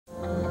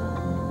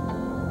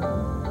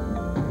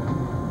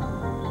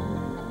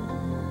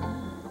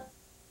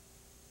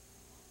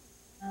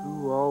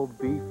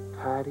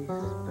patty,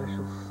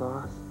 special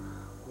sauce,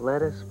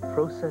 lettuce,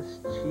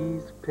 processed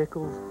cheese,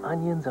 pickles,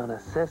 onions on a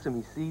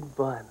sesame seed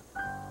bun.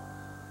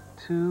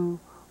 2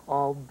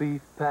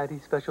 all-beef patty,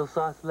 special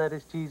sauce,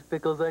 lettuce, cheese,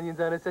 pickles, onions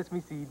on a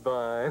sesame seed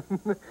bun.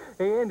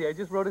 Hey, Andy, I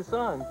just wrote a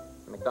song.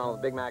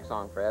 McDonald's Big Mac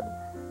song, Fred.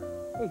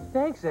 Hey,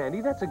 thanks,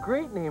 Andy. That's a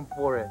great name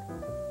for it.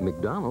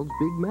 McDonald's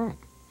Big Mac.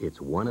 It's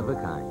one of a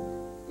kind.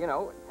 You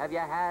know, have you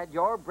had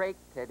your break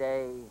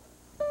today?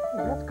 Hey,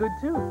 that's good,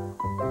 too.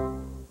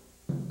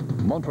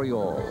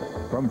 Montreal,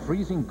 from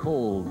freezing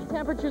cold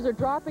Temperatures are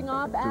dropping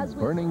off as to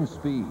we... burning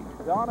speed.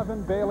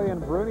 Donovan Bailey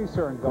and Bruni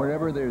Cern.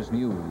 Wherever there's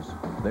news,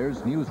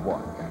 there's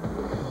Newswatch.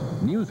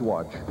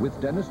 Newswatch with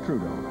Dennis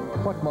Trudeau.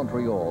 What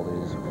Montreal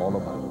is all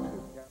about.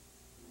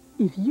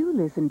 If you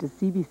listen to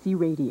CBC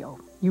Radio,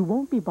 you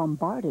won't be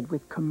bombarded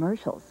with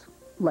commercials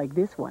like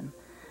this one.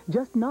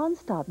 Just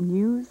non-stop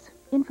news,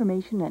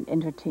 information, and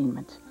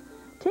entertainment.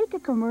 Take a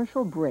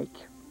commercial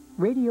break.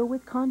 Radio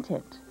with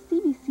content.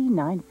 CBC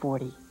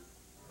 940.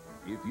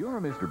 If you're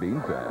a Mr. Bean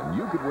fan,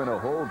 you could win a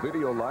whole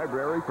video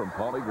library from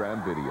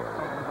Polygram Video.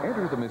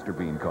 Enter the Mr.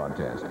 Bean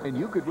contest, and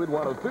you could win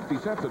one of 50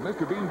 sets of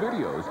Mr. Bean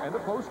videos and a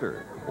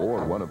poster,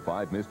 or one of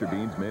 5 Mr.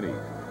 Bean's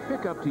minis.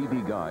 Pick up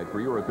TV Guide for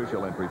your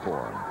official entry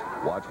form.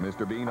 Watch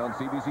Mr. Bean on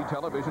CBC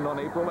Television on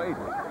April 8th,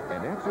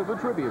 and answer the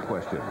trivia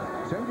question.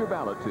 Send your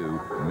ballot to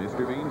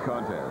Mr. Bean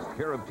Contest,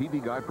 care of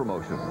TV Guide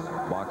Promotions,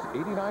 Box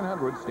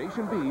 8900,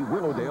 Station B,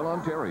 Willowdale,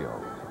 Ontario,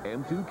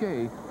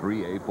 M2K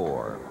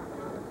 3A4.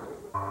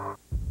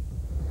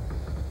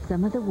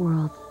 Some of the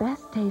world's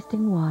best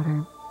tasting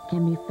water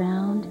can be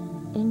found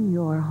in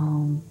your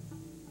home.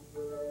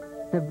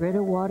 The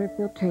Brita water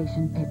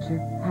filtration pitcher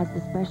has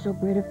the special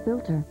Brita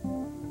filter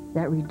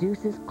that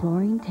reduces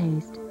chlorine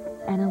taste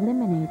and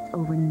eliminates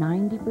over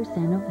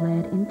 90% of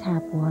lead in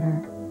tap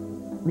water,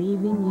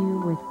 leaving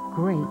you with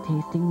great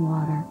tasting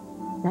water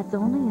that's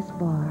only as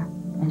far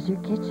as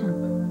your kitchen.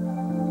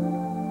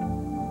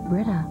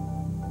 Brita,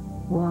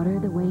 water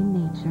the way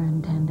nature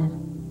intended.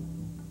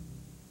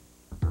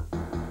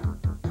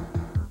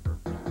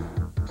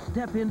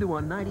 Step into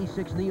a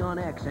 96 Neon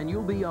X and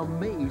you'll be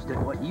amazed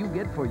at what you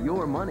get for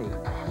your money.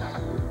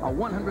 A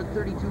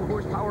 132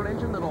 horsepower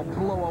engine that'll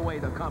blow away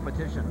the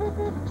competition.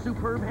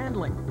 Superb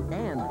handling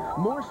and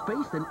more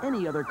space than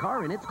any other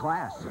car in its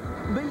class.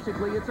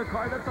 Basically, it's a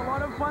car that's a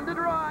lot of fun to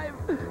drive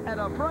at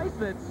a price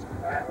that's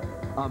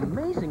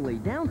amazingly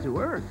down to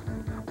earth.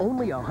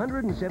 Only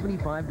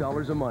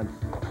 $175 a month.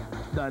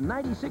 The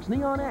 96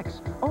 Neon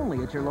X,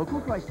 only at your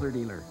local Chrysler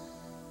dealer.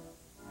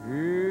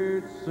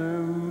 It's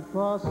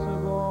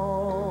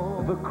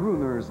impossible. The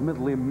Crooners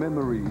Medley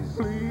Memories.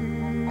 Please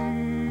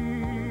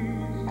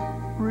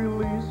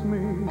release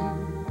me.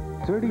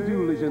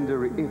 32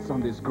 legendary hits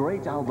on this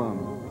great album.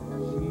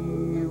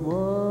 She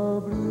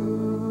was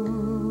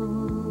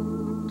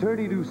blue.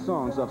 32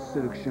 songs of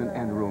seduction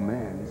and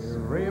romance.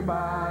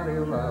 Everybody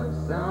loves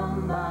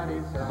somebody.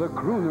 The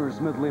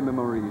Crooners Medley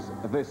Memories.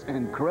 This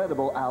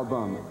incredible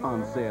album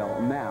on sale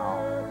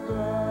now.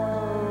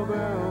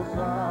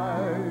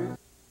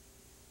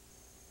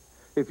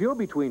 If you're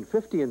between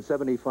 50 and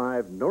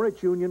 75,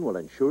 Norwich Union will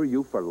insure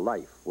you for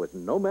life with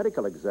no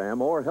medical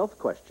exam or health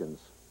questions.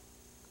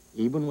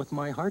 Even with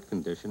my heart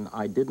condition,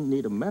 I didn't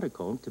need a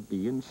medical to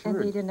be insured.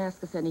 And they didn't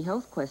ask us any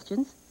health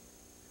questions.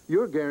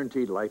 Your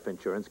guaranteed life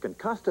insurance can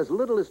cost as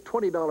little as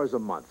 $20 a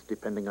month.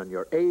 Depending on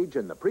your age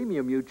and the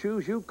premium you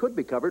choose, you could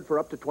be covered for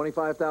up to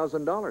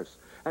 $25,000.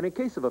 And in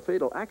case of a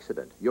fatal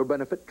accident, your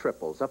benefit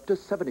triples up to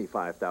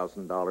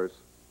 $75,000.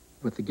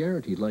 With the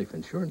guaranteed life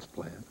insurance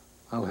plan,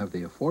 I'll have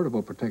the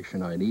affordable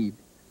protection I need,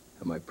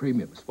 and my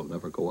premiums will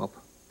never go up.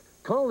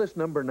 Call this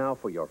number now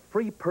for your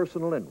free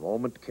personal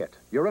enrollment kit.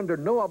 You're under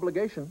no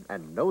obligation,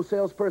 and no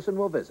salesperson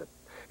will visit.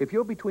 If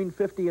you're between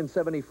 50 and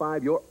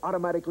 75, you're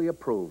automatically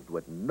approved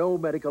with no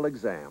medical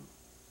exam.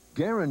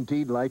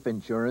 Guaranteed life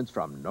insurance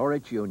from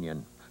Norwich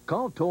Union.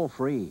 Call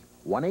toll-free,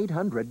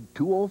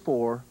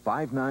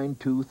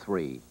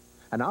 1-800-204-5923.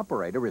 An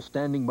operator is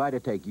standing by to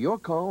take your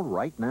call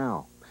right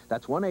now.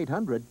 That's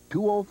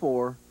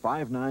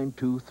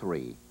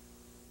 1-800-204-5923.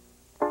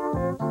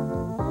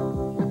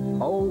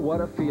 Oh, what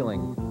a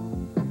feeling.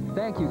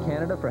 Thank you,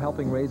 Canada, for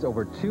helping raise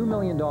over $2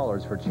 million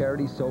for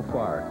charity so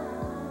far.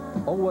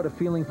 Oh, What a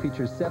Feeling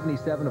features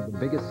 77 of the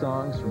biggest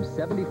songs from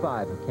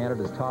 75 of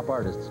Canada's top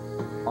artists,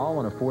 all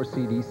on a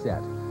 4-CD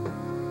set.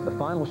 The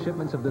final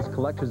shipments of this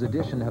collector's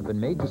edition have been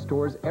made to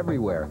stores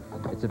everywhere.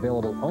 It's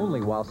available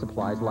only while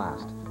supplies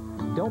last.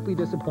 Don't be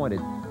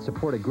disappointed.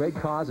 Support a great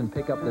cause and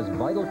pick up this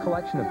vital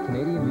collection of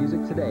Canadian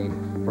music today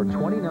for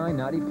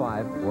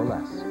 $29.95 or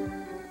less.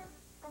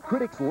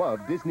 Critics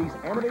love Disney's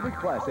animated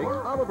classic,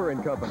 Oliver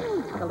 & Company.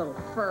 A little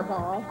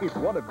furball. It's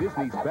one of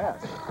Disney's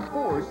best.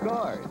 4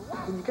 stars.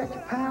 When you got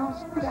your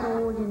pals, you got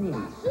all you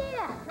need.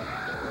 Yeah!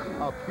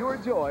 A pure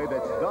joy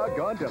that's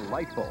doggone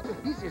delightful.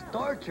 This is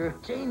torture.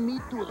 Chain me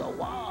to the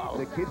wall.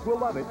 The kids will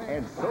love it,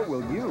 and so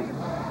will you.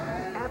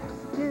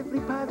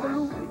 Absolutely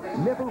positive.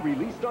 Never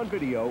released on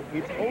video,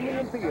 it's only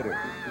in theaters.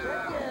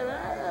 Check it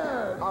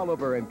out.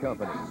 Oliver &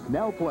 Company,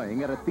 now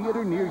playing at a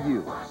theater near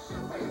you.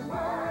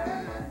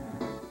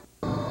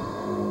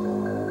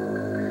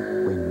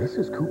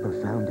 Mrs. Cooper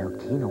found out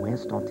Keno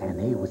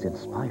Instantané was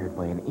inspired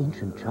by an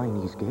ancient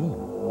Chinese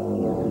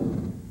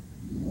game.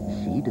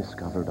 She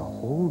discovered a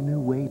whole new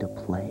way to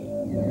play.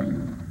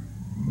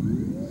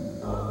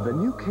 The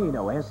new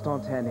Keno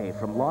Instantané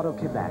from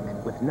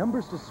Loto-Quebec, with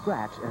numbers to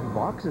scratch and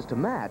boxes to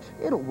match,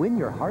 it'll win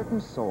your heart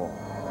and soul.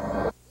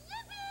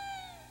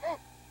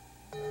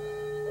 Yippee!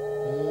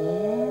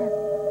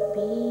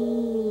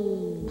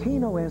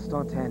 Keno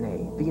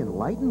Instantané, the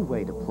enlightened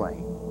way to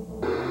play.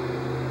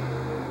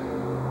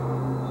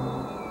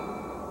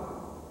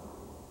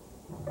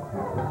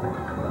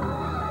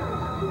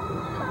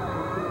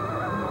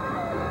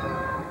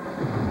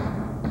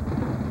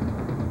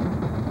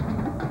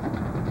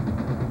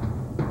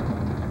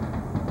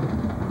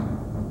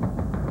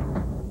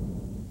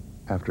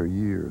 After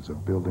years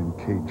of building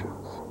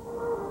cages,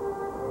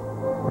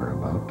 we're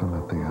about to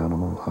let the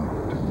animal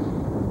out.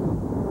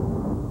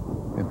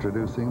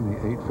 Introducing the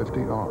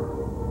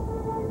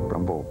 850R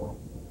from Volvo.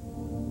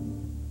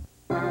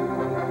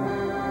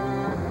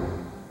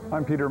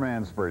 I'm Peter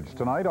Mansbridge.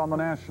 Tonight on The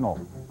National,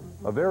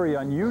 a very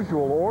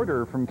unusual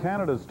order from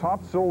Canada's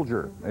top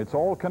soldier. It's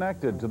all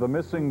connected to the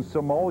missing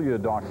Somalia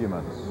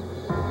documents.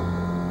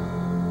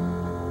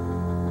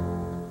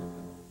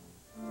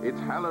 Its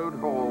hallowed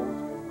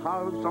halls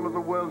house some of the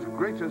world's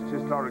greatest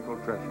historical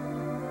treasures.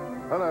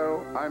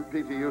 Hello, I'm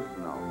Peter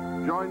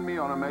Ustinov. Join me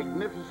on a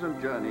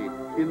magnificent journey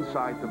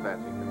inside the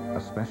Vatican.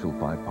 A special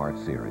 5-part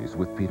series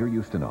with Peter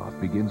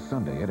Ustinov begins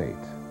Sunday at 8.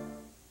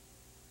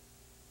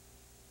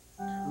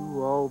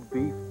 2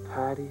 all-beef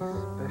patties,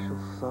 special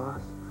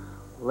sauce,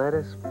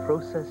 lettuce,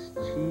 processed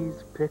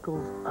cheese,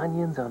 pickles,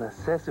 onions on a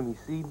sesame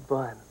seed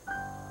bun.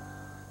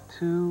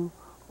 2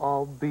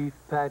 all-beef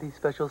patties,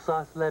 special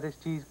sauce, lettuce,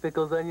 cheese,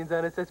 pickles, onions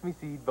on a sesame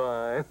seed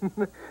bun.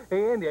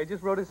 Hey, Andy, I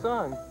just wrote a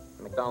song.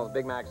 McDonald's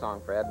Big Mac song,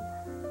 Fred.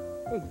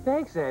 Hey,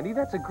 thanks, Andy.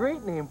 That's a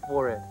great name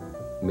for it.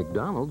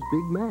 McDonald's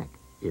Big Mac.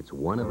 It's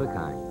one of a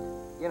kind.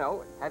 You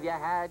know, have you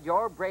had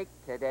your break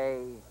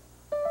today?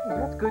 Hey,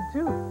 that's good,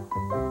 too.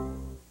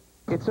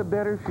 It's a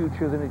better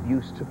future than it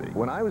used to be.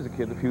 When I was a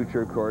kid, the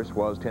future, of course,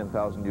 was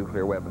 10,000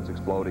 nuclear weapons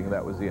exploding, and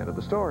that was the end of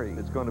the story.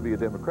 It's going to be a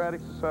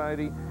democratic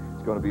society.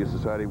 It's going to be a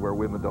society where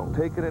women don't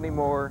take it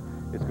anymore.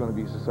 It's going to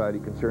be a society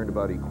concerned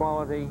about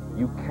equality.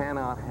 You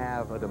cannot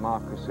have a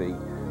democracy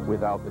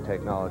without the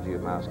technology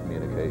of mass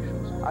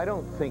communications. I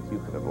don't think you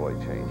can avoid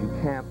change. You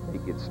can't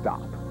make it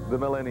stop. The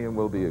Millennium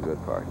will be a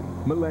good party.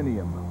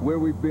 Millennium, where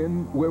we've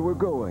been, where we're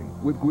going,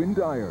 with Gwynn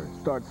Dyer,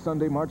 starts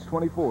Sunday, March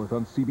 24th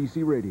on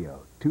CBC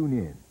Radio. Tune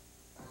in.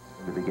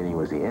 The beginning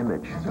was the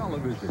image.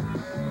 Television,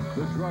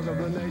 the drug of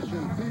the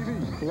nation,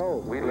 TV. Flow.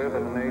 We live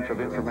in an age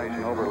of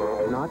information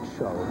overload. Not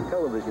show.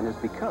 Television has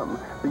become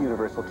the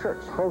universal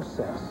church.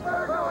 Process.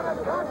 We're going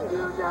to cut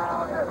you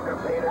down, Mr.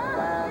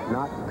 Peterson.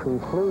 Not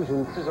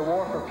conclusion. This is a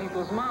war for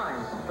people's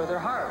minds, for their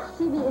hearts.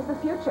 TV is the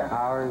future.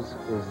 Ours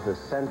is the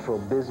central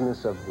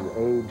business of the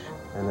age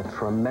and a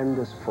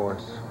tremendous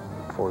force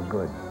for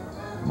good.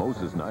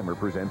 Moses Znaimer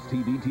presents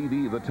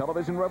TVTV, The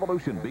Television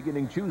Revolution,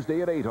 beginning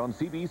Tuesday at 8 on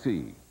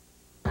CBC.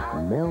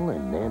 Mel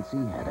and Nancy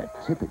had a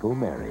typical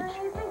marriage.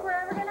 Do you think we're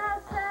ever going to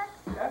have sex?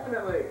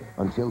 Definitely.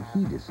 Until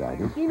he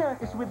decided Tina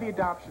is with the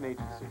adoption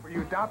agency, where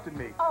you adopted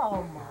me.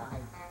 Oh,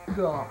 my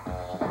God.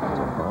 to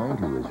find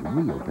who his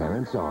real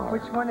parents are.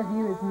 Which one of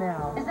you is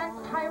Mel? Is that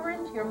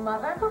Tyrant your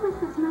mother? What was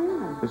his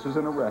name? This is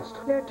an arrest.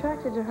 You're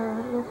attracted to her,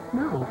 aren't you?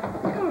 No.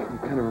 You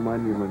kind of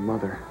remind me of my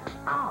mother.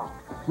 Ow.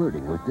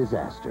 Flirting with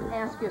Disaster.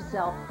 Ask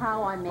yourself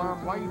how I maintain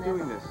Mom, why are you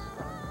doing this?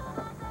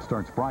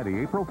 Starts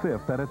Friday, April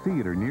 5th at a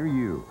theater near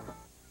you.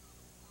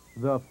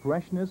 The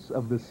freshness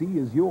of the sea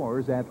is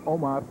yours at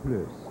Homard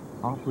Plus,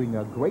 offering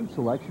a great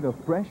selection of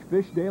fresh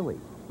fish daily,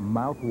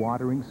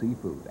 mouth-watering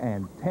seafood,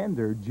 and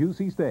tender,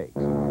 juicy steaks.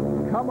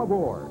 Come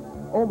aboard.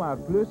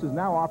 Homard Plus is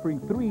now offering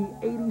 3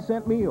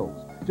 80-cent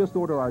meals. Just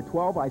order our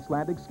 12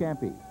 Icelandic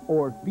scampi,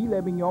 or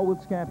filet mignon with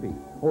scampi,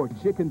 or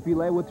chicken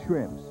filet with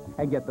shrimps,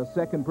 and get the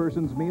second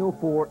person's meal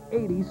for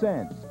 80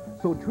 cents.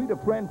 So treat a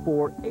friend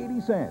for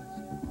 80 cents.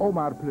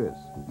 Homard Plus,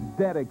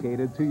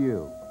 dedicated to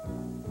you.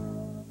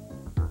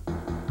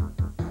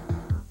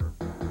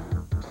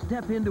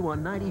 Step into a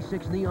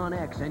 96 Neon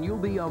X and you'll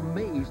be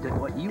amazed at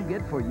what you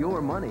get for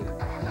your money.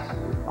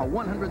 A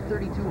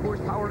 132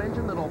 horsepower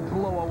engine that'll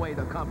blow away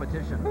the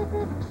competition.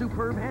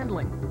 Superb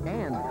handling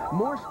and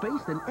more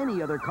space than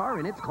any other car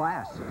in its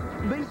class.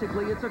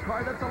 Basically, it's a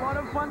car that's a lot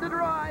of fun to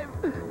drive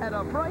at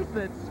a price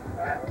that's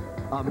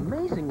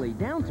amazingly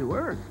down to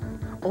earth.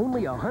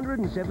 Only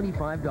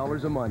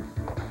 $175 a month.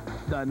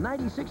 The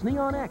 96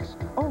 Neon X,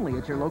 only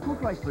at your local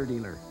Chrysler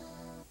dealer.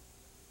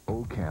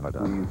 Oh,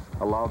 Canada.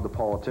 We've allowed the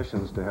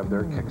politicians to have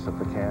their kicks at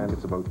the can.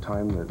 It's about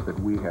time that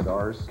we had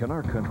ours. Can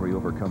our country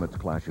overcome its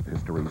clash of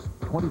histories?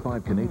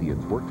 25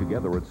 Canadians work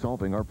together at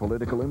solving our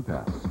political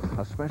impasse.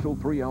 A special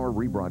 3-hour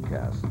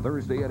rebroadcast,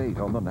 Thursday at 8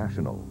 on The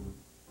National.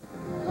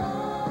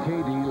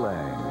 K.D.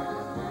 Lang.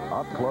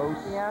 Up close.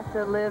 You have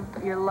to live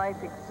your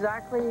life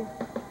exactly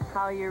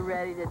how you're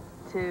ready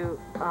to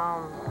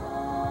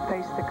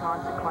face the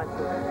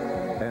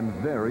consequences. And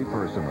very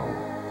personal.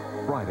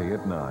 Friday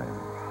at 9.